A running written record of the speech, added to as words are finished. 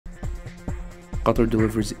Qatar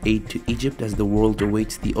delivers aid to Egypt as the world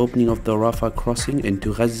awaits the opening of the Rafah crossing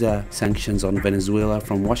into Gaza. Sanctions on Venezuela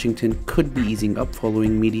from Washington could be easing up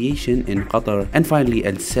following mediation in Qatar. And finally,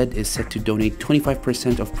 Al Sadd is set to donate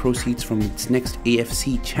 25% of proceeds from its next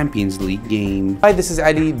AFC Champions League game. Hi, this is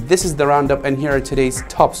Ali. This is the Roundup, and here are today's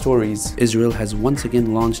top stories. Israel has once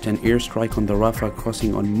again launched an airstrike on the Rafah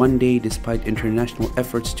crossing on Monday despite international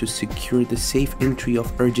efforts to secure the safe entry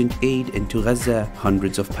of urgent aid into Gaza.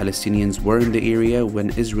 Hundreds of Palestinians were in the area when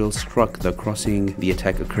Israel struck the crossing. The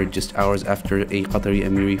attack occurred just hours after a Qatari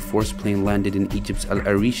Emiri force plane landed in Egypt's Al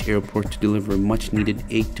Arish airport to deliver much-needed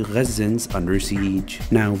aid to Gazans under siege.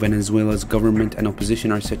 Now, Venezuela's government and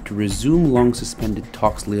opposition are set to resume long-suspended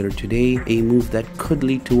talks later today, a move that could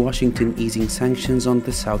lead to Washington easing sanctions on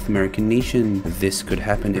the South American nation. This could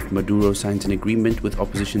happen if Maduro signs an agreement with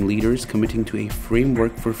opposition leaders committing to a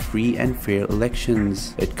framework for free and fair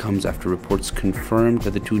elections. It comes after reports confirmed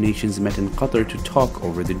that the two nations met in Qatar to talk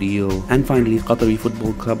over the deal. And finally, Qatari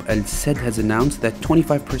football club Al Sadd has announced that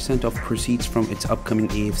 25% of proceeds from its upcoming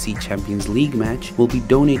AFC Champions League match will be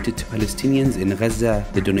donated to Palestinians in Gaza.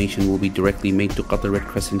 The donation will be directly made to Qatar Red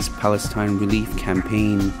Crescent's Palestine relief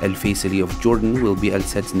campaign. Al Faisali of Jordan will be Al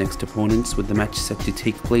Sadd's next opponents, with the match set to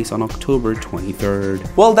take place on October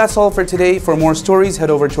 23rd. Well, that's all for today. For more stories, head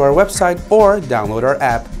over to our website or download our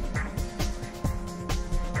app.